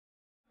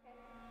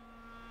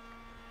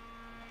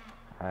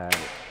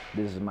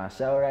This is my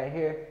cell right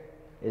here.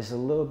 It's a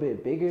little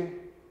bit bigger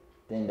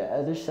than the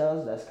other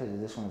cells. That's because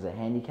this one's a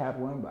handicapped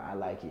one, but I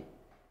like it.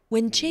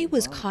 When Jay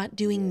was caught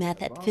doing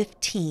meth at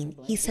 15,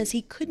 he says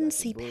he couldn't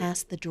see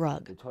past the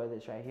drug.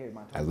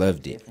 I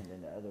loved it.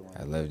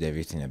 I loved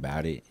everything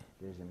about it.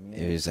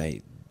 It was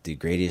like the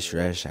greatest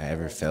rush I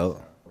ever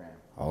felt,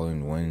 all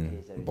in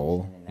one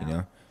bowl, you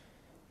know?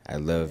 I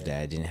loved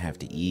that I didn't have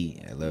to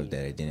eat. I loved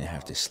that I didn't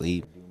have to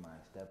sleep.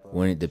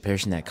 When the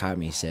person that caught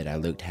me said I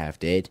looked half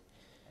dead,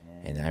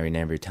 and I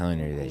remember telling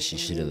her that she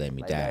should have let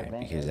me die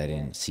because I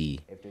didn't see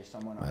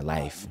my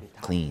life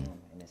clean.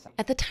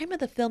 At the time of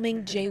the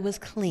filming, Jay was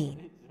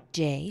clean.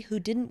 Jay, who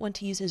didn't want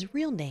to use his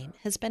real name,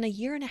 has been 1.5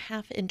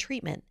 years in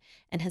treatment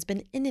and has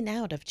been in and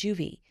out of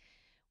juvie.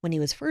 When he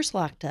was first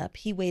locked up,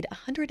 he weighed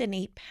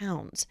 108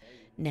 pounds.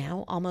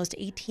 Now, almost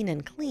 18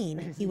 and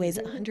clean, he weighs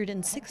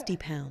 160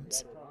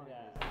 pounds.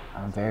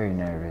 I'm very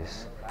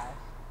nervous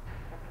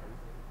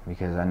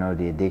because I know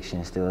the addiction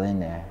is still in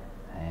there,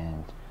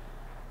 and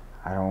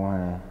I don't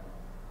want to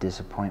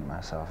disappoint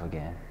myself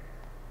again.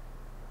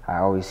 I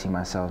always see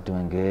myself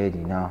doing good,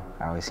 you know.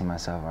 I always see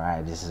myself, all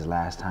right, this is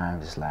last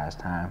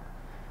time,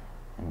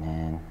 and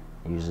then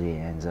usually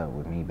it ends up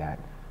with me back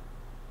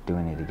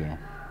doing it again.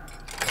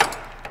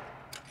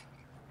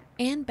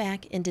 And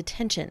back in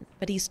detention,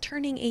 but he's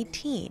turning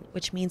 18,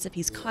 which means if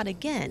he's caught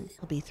again,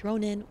 he'll be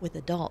thrown in with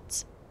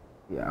adults.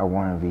 Yeah, I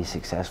want to be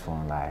successful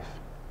in life.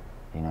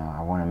 You know,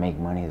 I want to make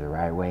money the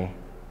right way.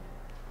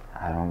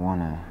 I don't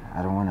want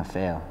to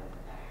fail.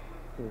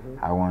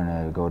 I want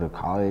to go to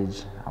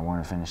college. I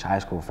want to finish high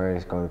school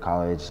first, go to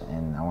college,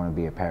 and I want to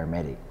be a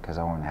paramedic because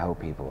I want to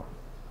help people.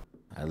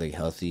 I look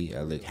healthy.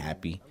 I look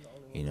happy.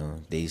 You know,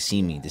 they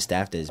see me. The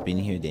staff that's been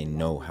here, they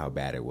know how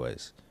bad it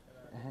was.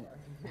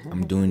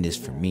 I'm doing this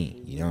for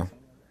me, you know?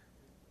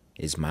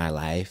 It's my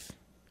life.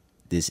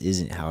 This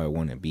isn't how I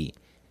want to be.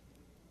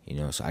 You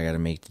know, so I got to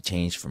make the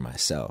change for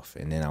myself,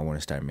 and then I want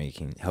to start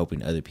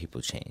helping other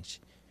people change.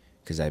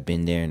 Because I've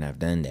been there and I've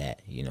done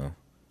that, you know?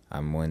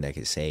 I'm one that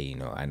could say, you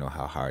know, I know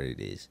how hard it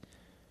is.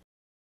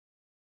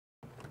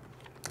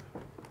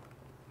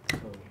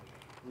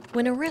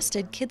 When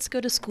arrested, kids go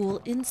to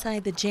school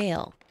inside the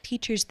jail.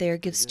 Teachers there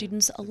give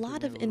students a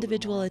lot of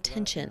individual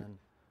attention.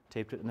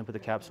 Taped it and then put the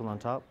capsule on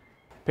top.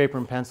 Paper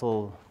and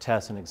pencil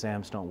tests and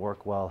exams don't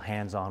work well.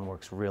 Hands-on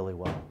works really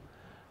well.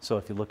 So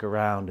if you look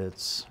around,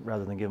 it's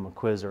rather than give them a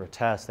quiz or a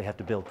test, they have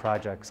to build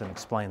projects and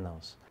explain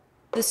those.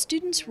 The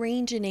students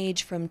range in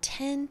age from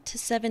 10 to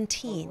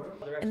 17,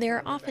 and there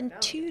are often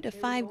 2 to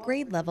 5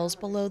 grade levels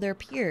below their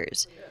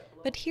peers.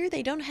 But here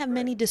they don't have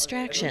many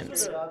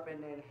distractions.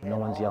 No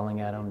one's yelling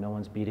at them, no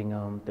one's beating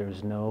them,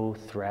 there's no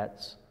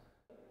threats.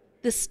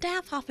 The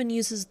staff often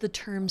uses the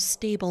term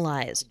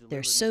stabilized.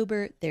 They're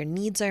sober, their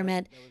needs are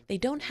met, they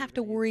don't have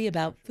to worry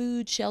about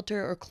food,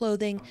 shelter, or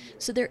clothing,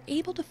 so they're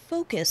able to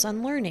focus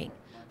on learning.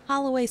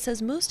 Holloway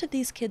says most of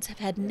these kids have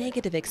had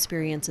negative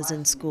experiences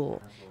in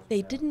school.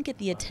 They didn't get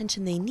the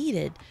attention they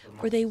needed,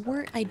 or they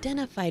weren't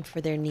identified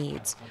for their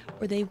needs,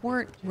 or they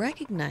weren't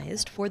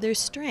recognized for their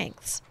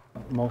strengths.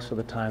 Most of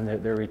the time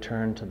they're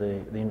returned to the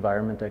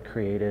environment that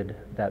created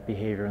that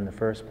behavior in the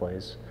first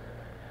place.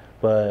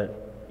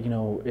 But, you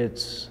know,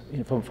 it's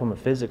from a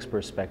physics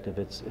perspective,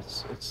 it's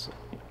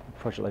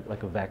approach it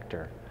like a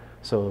vector.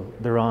 So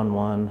they're on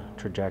one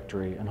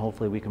trajectory, and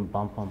hopefully we can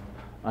bump them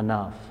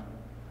enough.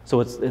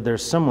 So they're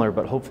similar,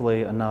 but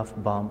hopefully enough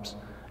bumps,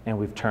 and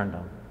we've turned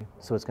them.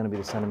 So it's going to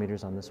be the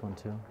centimeters on this one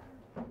too.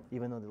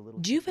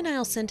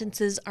 Juvenile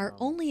sentences are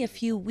only a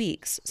few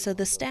weeks, so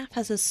the staff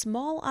has a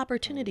small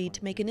opportunity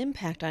to make an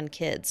impact on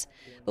kids.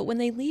 But when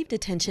they leave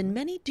detention,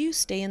 many do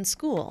stay in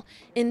school.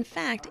 In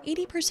fact,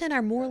 80%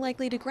 are more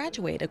likely to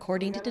graduate,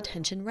 according to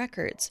detention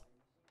records.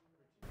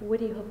 What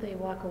do you hope they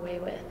walk away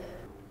with?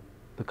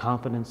 The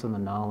confidence and the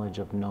knowledge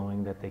of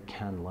knowing that they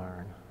can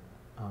learn.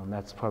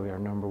 That's probably our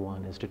number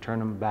one, is to turn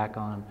them back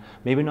on,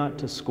 maybe not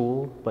to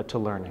school, but to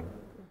learning.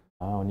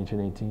 When you turn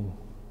 18.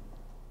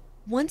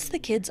 Once the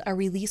kids are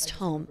released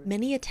home,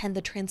 many attend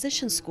the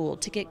transition school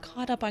to get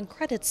caught up on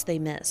credits they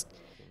missed.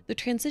 The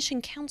transition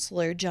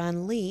counselor,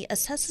 John Lee,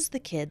 assesses the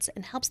kids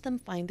and helps them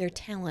find their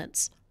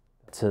talents.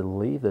 To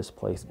leave this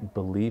place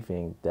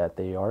believing that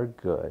they are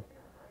good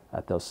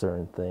at those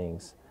certain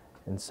things.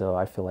 And so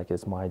I feel like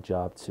it's my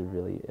job to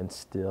really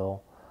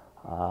instill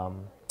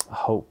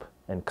hope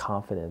and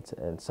confidence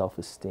and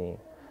self-esteem.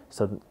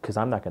 So, because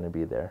I'm not going to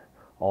be there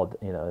all,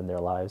 in their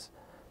lives.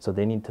 So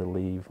they need to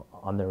leave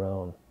on their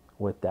own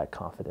with that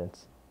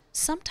confidence.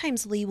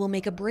 Sometimes Lee will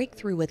make a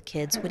breakthrough with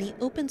kids when he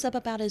opens up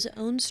about his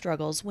own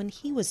struggles when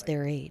he was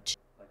their age.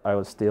 I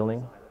was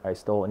stealing. I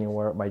stole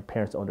anywhere. My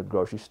parents owned a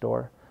grocery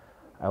store.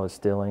 I was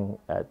stealing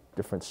at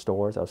different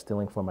stores. I was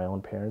stealing from my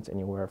own parents,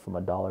 anywhere from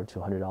 $1 to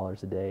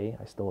 $100 a day.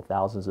 I stole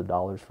thousands of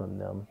dollars from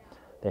them.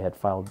 They had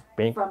filed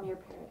From your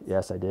parents?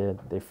 Yes, I did.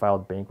 They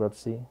filed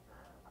bankruptcy.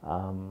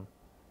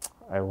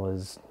 I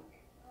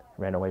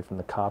ran away from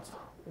the cops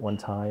one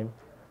time.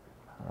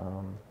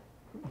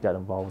 Got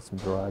involved with some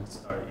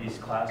drugs. Our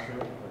East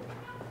classroom,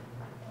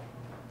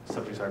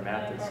 subjects are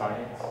math and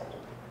science.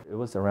 It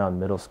was around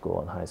middle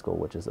school and high school,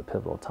 which is a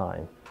pivotal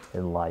time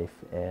in life,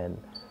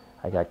 and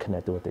I got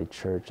connected with a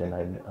church, and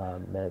I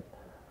met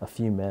a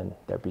few men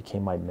that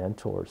became my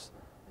mentors,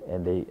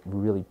 and they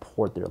really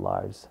poured their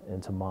lives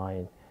into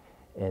mine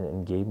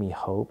and gave me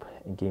hope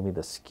and gave me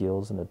the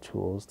skills and the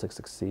tools to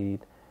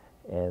succeed,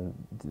 and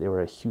they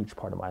were a huge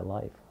part of my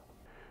life.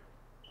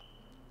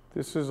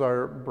 This is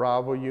our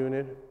Bravo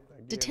unit.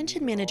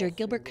 Detention manager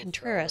Gilbert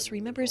Contreras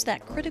remembers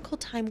that critical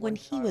time when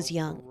he was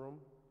young.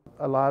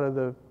 A lot of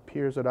the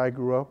peers that I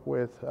grew up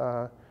with,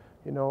 are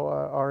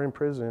in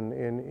prison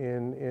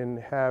and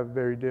have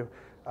very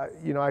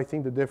I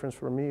think the difference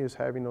for me is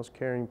having those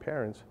caring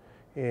parents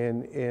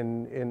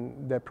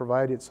and that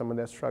provided some of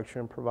that structure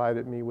and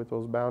provided me with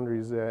those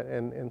boundaries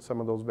and some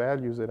of those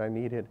values that I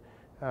needed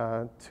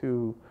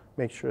to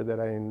make sure that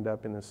I ended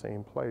up in the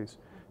same place.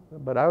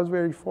 But I was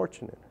very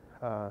fortunate,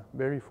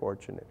 very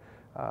fortunate.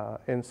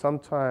 And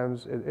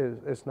sometimes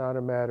it's not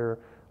a matter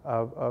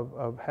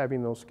of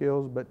having those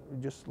skills, but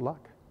just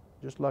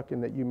luck in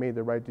that you made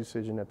the right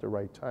decision at the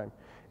right time.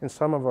 And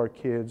some of our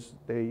kids,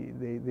 they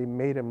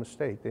made a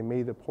mistake, they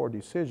made a poor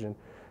decision.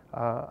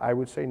 I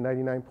would say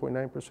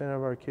 99.9%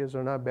 of our kids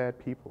are not bad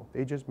people.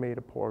 They just made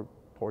a poor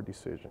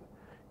decision.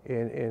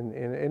 And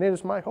it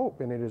is my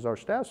hope, and it is our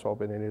staff's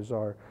hope, and it is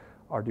our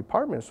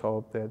department's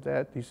hope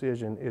that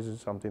decision isn't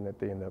something that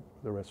they end up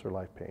the rest of their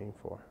life paying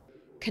for.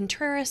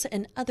 Contreras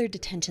and other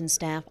detention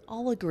staff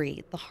all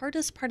agree the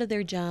hardest part of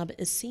their job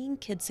is seeing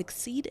kids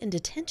succeed in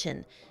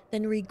detention,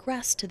 then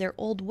regress to their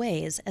old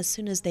ways as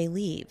soon as they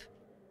leave.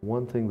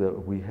 One thing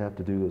that we have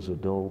to do as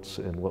adults,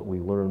 and what we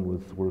learn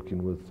with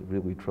working with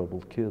really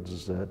troubled kids,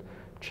 is that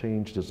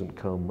change doesn't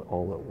come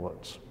all at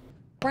once.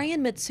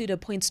 Brian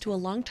Mitsuda points to a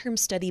long-term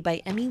study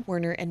by Emmy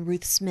Werner and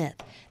Ruth Smith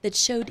that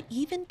showed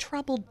even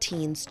troubled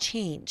teens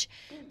change.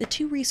 The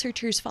two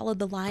researchers followed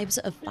the lives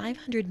of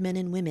 500 men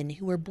and women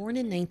who were born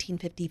in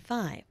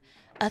 1955.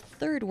 A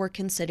third were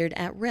considered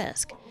at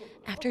risk.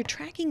 After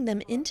tracking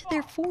them into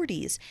their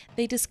 40s,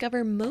 they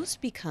discover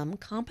most become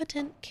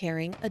competent,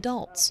 caring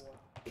adults.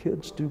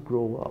 Kids do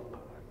grow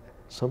up.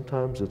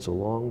 Sometimes it's a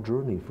long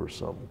journey for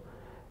some.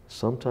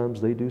 Sometimes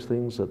they do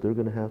things that they're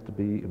going to have to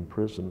be in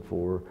prison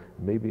for,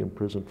 maybe in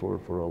prison for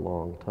a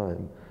long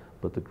time.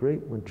 But the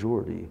great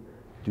majority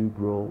do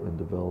grow and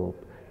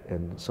develop,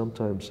 and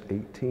sometimes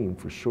 18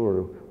 for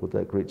sure, what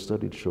that great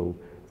study showed,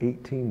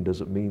 18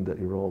 doesn't mean that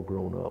you're all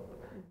grown up.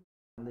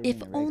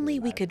 If only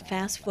we could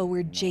fast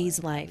forward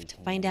Jay's life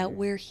to find out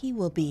where he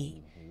will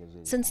be.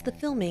 Since the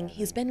filming,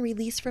 he's been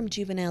released from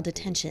juvenile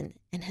detention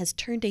and has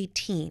turned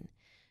 18.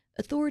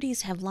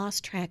 Authorities have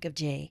lost track of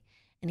Jay,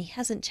 and he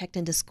hasn't checked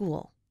into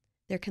school.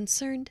 They're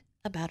concerned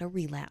about a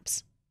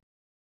relapse.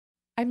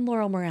 I'm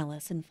Laurel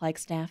Morales in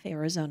Flagstaff,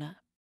 Arizona.